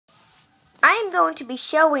I am going to be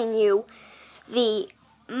showing you the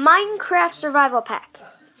Minecraft Survival Pack.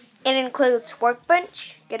 It includes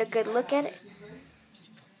workbench. Get a good look at it.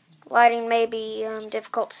 Lighting may be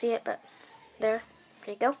difficult to see it, but there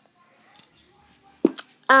you go.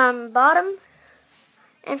 Bottom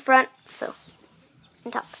and front, so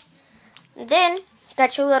and top. And then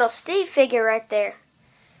got your little Steve figure right there.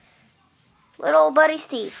 Little old buddy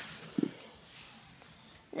Steve.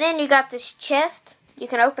 Then you got this chest. You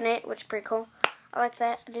can open it, which is pretty cool. I like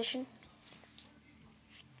that addition.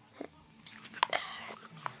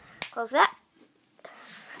 Close that.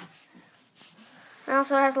 It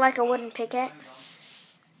also has like a wooden pickaxe.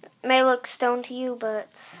 It may look stone to you, but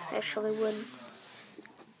it's actually wooden.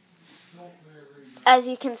 As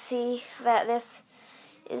you can see, that this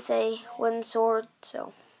is a wooden sword,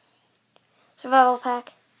 so survival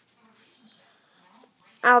pack.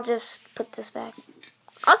 I'll just put this back.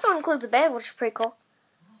 Also includes a bed, which is pretty cool.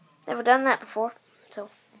 Never done that before, so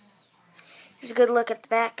here's a good look at the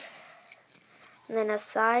back. And then a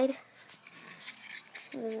side,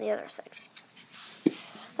 and then the other side.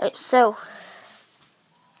 Alright, so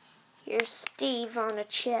here's Steve on a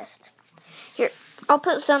chest. Here, I'll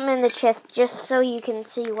put something in the chest just so you can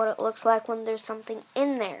see what it looks like when there's something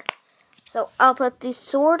in there. So I'll put the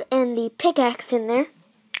sword and the pickaxe in there.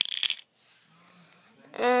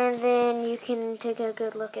 And then you can take a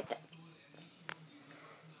good look at that.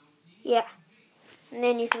 Yeah. And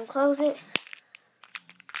then you can close it.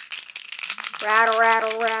 Rattle,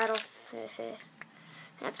 rattle, rattle.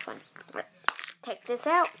 That's fun. Take this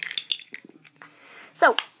out.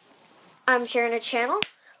 So, I'm sharing a channel.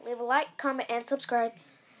 Leave a like, comment, and subscribe.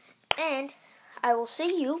 And I will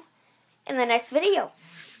see you in the next video.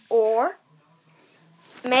 Or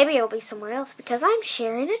maybe it'll be someone else because I'm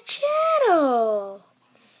sharing a channel.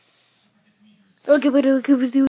 Okay,